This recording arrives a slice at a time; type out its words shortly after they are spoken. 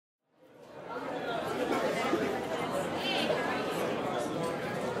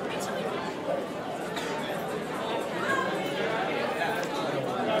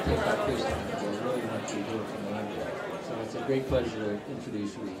great pleasure to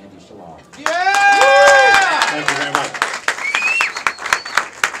introduce you to Andy Shallal. Yeah! Thank you very much.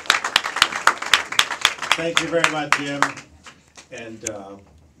 Thank you very much, Jim.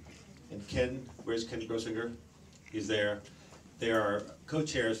 And Ken, where's Ken Grosinger? He's there. They are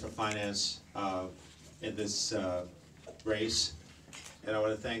co-chairs for finance in this race. And I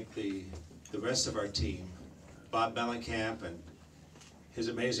want to thank the rest of our team, Bob Mellencamp and his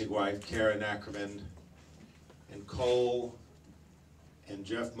amazing wife, Karen Ackerman, and Cole, and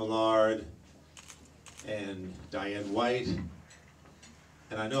Jeff Millard, and Diane White,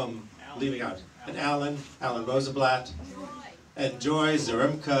 and I know I'm leaving out, and Alan Rosenblatt, and Joy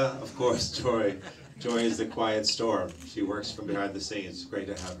Zaremka, of course. Joy is the quiet storm. She works from behind the scenes. It's great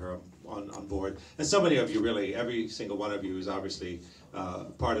to have her on board. And so many of you, really, every single one of you is obviously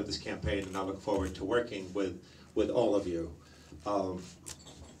part of this campaign, and I look forward to working with all of you.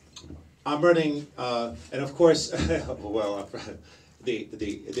 I'm running, and of course, well,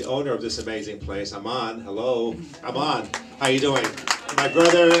 the owner of this amazing place, Aman. Hello, Aman. How you doing? My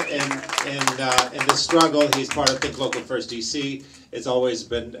brother in the struggle. He's part of Think Local First DC. It's always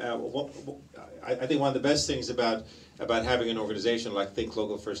been, I think, one of the best things about having an organization like Think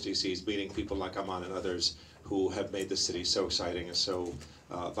Local First DC is meeting people like Aman and others who have made the city so exciting and so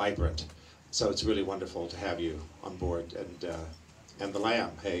vibrant. So it's really wonderful to have you on board, and the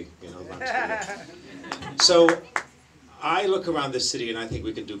lamb. Hey, you know. So I look around this city and I think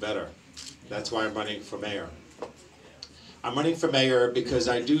we can do better. That's why I'm running for mayor. I'm running for mayor because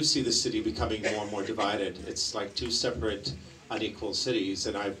I do see the city becoming more and more divided. It's like two separate, unequal cities,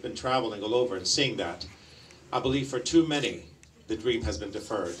 and I've been traveling all over and seeing that. I believe for too many, the dream has been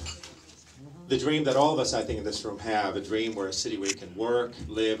deferred. The dream that all of us, I think, in this room have, a dream where a city where you can work,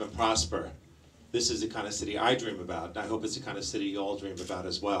 live, and prosper. This is the kind of city I dream about, and I hope it's the kind of city you all dream about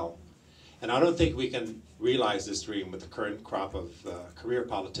as well. And I don't think we can realize this dream with the current crop of career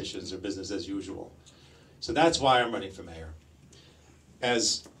politicians or business as usual. So that's why I'm running for mayor.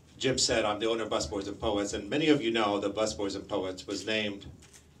 As Jim said, I'm the owner of Busboys and Poets, and many of you know that Busboys and Poets was named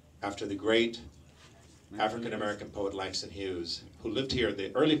after the great African-American poet Langston Hughes, who lived here in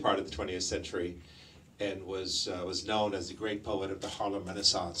the early part of the 20th century and was known as the great poet of the Harlem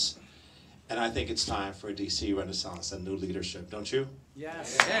Renaissance. And I think it's time for a DC Renaissance and new leadership, don't you?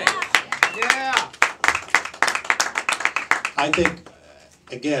 Yes. Yeah. I think,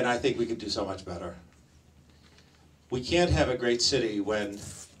 again, I think we could do so much better. We can't have a great city when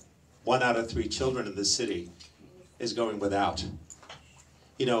 1 out of 3 children in this city is going without.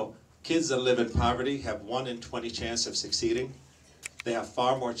 You know, kids that live in poverty have 1 in 20 chance of succeeding. They have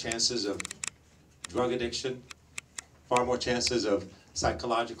far more chances of drug addiction, far more chances of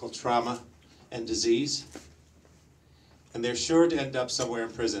psychological trauma and disease. And they're sure to end up somewhere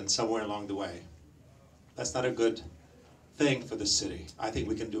in prison, somewhere along the way. That's not a good thing for the city. I think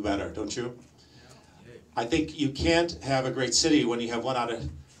we can do better, don't you? I think you can't have a great city when you have 1 out of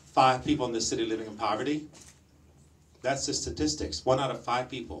 5 people in the city living in poverty. That's the statistics. 1 out of 5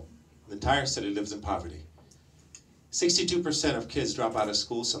 people in the entire city lives in poverty. 62% of kids drop out of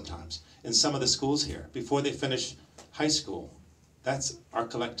school sometimes in some of the schools here before they finish high school. That's our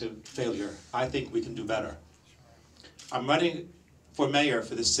collective failure. I think we can do better. I'm running for mayor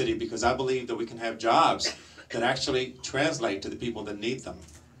for this city because I believe that we can have jobs that actually translate to the people that need them.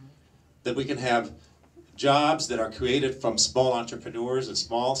 That we can have jobs that are created from small entrepreneurs and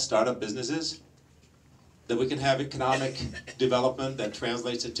small startup businesses. That we can have economic development that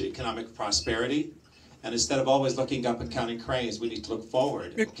translates into economic prosperity. And instead of always looking up and counting cranes, we need to look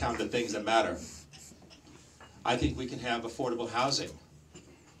forward and count the things that matter. I think we can have affordable housing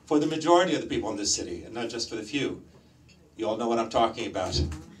for the majority of the people in this city, and not just for the few. You all know what I'm talking about.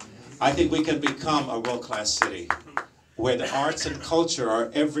 I think we can become a world-class city where the arts and culture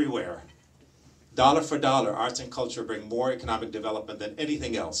are everywhere. Dollar for dollar, arts and culture bring more economic development than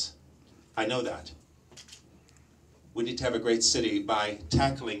anything else. I know that. We need to have a great city by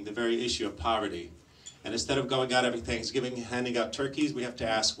tackling the very issue of poverty. And instead of going out every Thanksgiving and handing out turkeys, we have to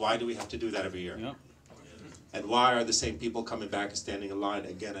ask, why do we have to do that every year? Yep. And why are the same people coming back and standing in line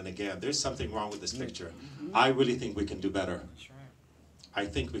again and again? There's something wrong with this picture. I really think we can do better. I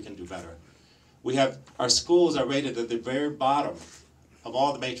think we can do better. Our schools are rated at the very bottom of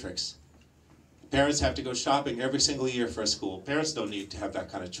all the matrix. Parents have to go shopping every single year for a school. Parents don't need to have that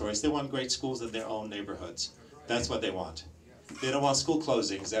kind of choice. They want great schools in their own neighborhoods. That's what they want. They don't want school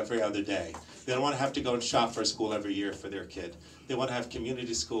closings every other day. They don't want to have to go and shop for a school every year for their kid. They want to have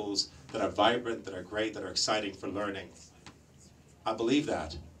community schools that are vibrant, that are great, that are exciting for learning. I believe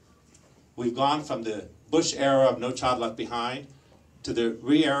that. We've gone from the Bush era of No Child Left Behind to the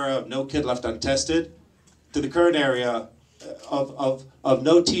Re-era of No Kid Left Untested to the current era of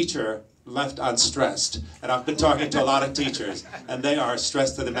no teacher left unstressed. And I've been talking to a lot of teachers, and they are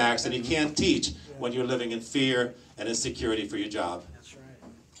stressed to the max, and you can't teach when you're living in fear and insecurity for your job. That's right.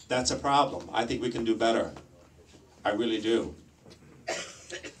 That's a problem. I think we can do better. I really do.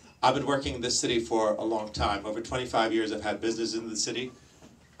 I've been working in this city for a long time. Over 25 years I've had business in the city.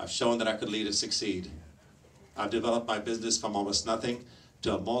 I've shown that I could lead and succeed. I've developed my business from almost nothing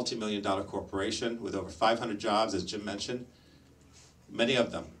to a multi-million-dollar corporation with over 500 jobs, as Jim mentioned. Many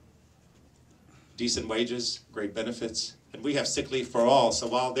of them. Decent wages, great benefits, and we have sick leave for all. So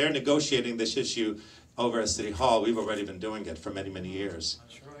while they're negotiating this issue over at City Hall, we've already been doing it for many, many years.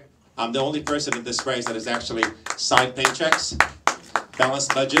 That's right. I'm the only person in this race that has actually signed paychecks,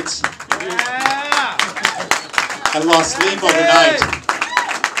 balanced budgets, and lost sleep overnight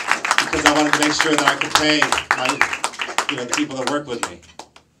because I wanted to make sure that I could pay the people that work with me.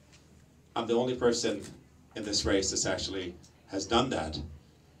 I'm the only person in this race that actually has done that.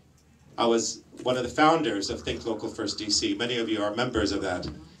 I was one of the founders of Think Local First DC. Many of you are members of that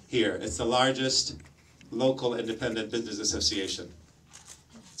here. It's the largest local independent business association.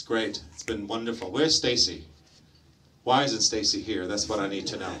 It's great. It's been wonderful. Where's Stacy? Why isn't Stacy here? That's what I need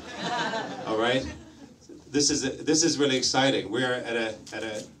to know. All right? This is really exciting. We're at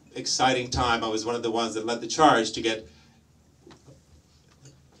an exciting time. I was one of the ones that led the charge to get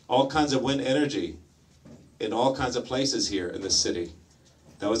all kinds of wind energy in all kinds of places here in this city.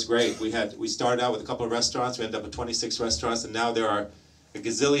 That was great. We started out with a couple of restaurants. We ended up with 26 restaurants, and now there are a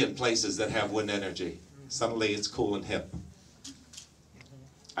gazillion places that have wind energy. Suddenly it's cool and hip.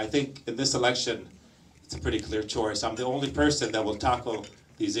 I think in this election, it's a pretty clear choice. I'm the only person that will tackle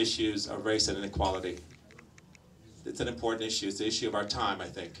these issues of race and inequality. It's an important issue. It's the issue of our time, I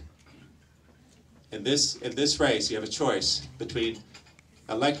think. In this race, you have a choice between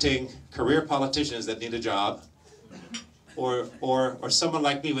electing career politicians that need a job, or someone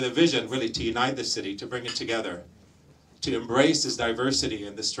like me with a vision really to unite the city, to bring it together, to embrace this diversity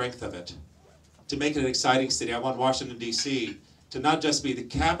and the strength of it, to make it an exciting city. I want Washington, D.C. to not just be the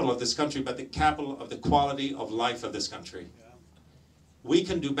capital of this country, but the capital of the quality of life of this country. We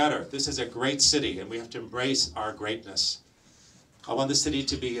can do better. This is a great city, and we have to embrace our greatness. I want the city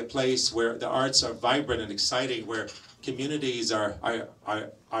to be a place where the arts are vibrant and exciting, where communities are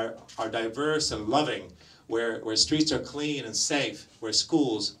diverse and loving, where streets are clean and safe, where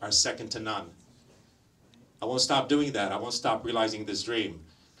schools are second to none. I won't stop doing that. I won't stop realizing this dream,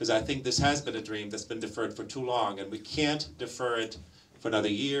 because I think this has been a dream that's been deferred for too long, and we can't defer it for another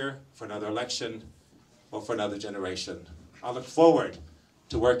year, for another election, or for another generation. I look forward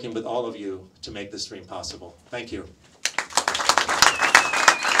to working with all of you to make this dream possible. Thank you.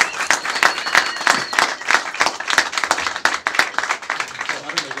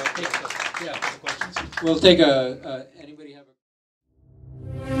 We'll take a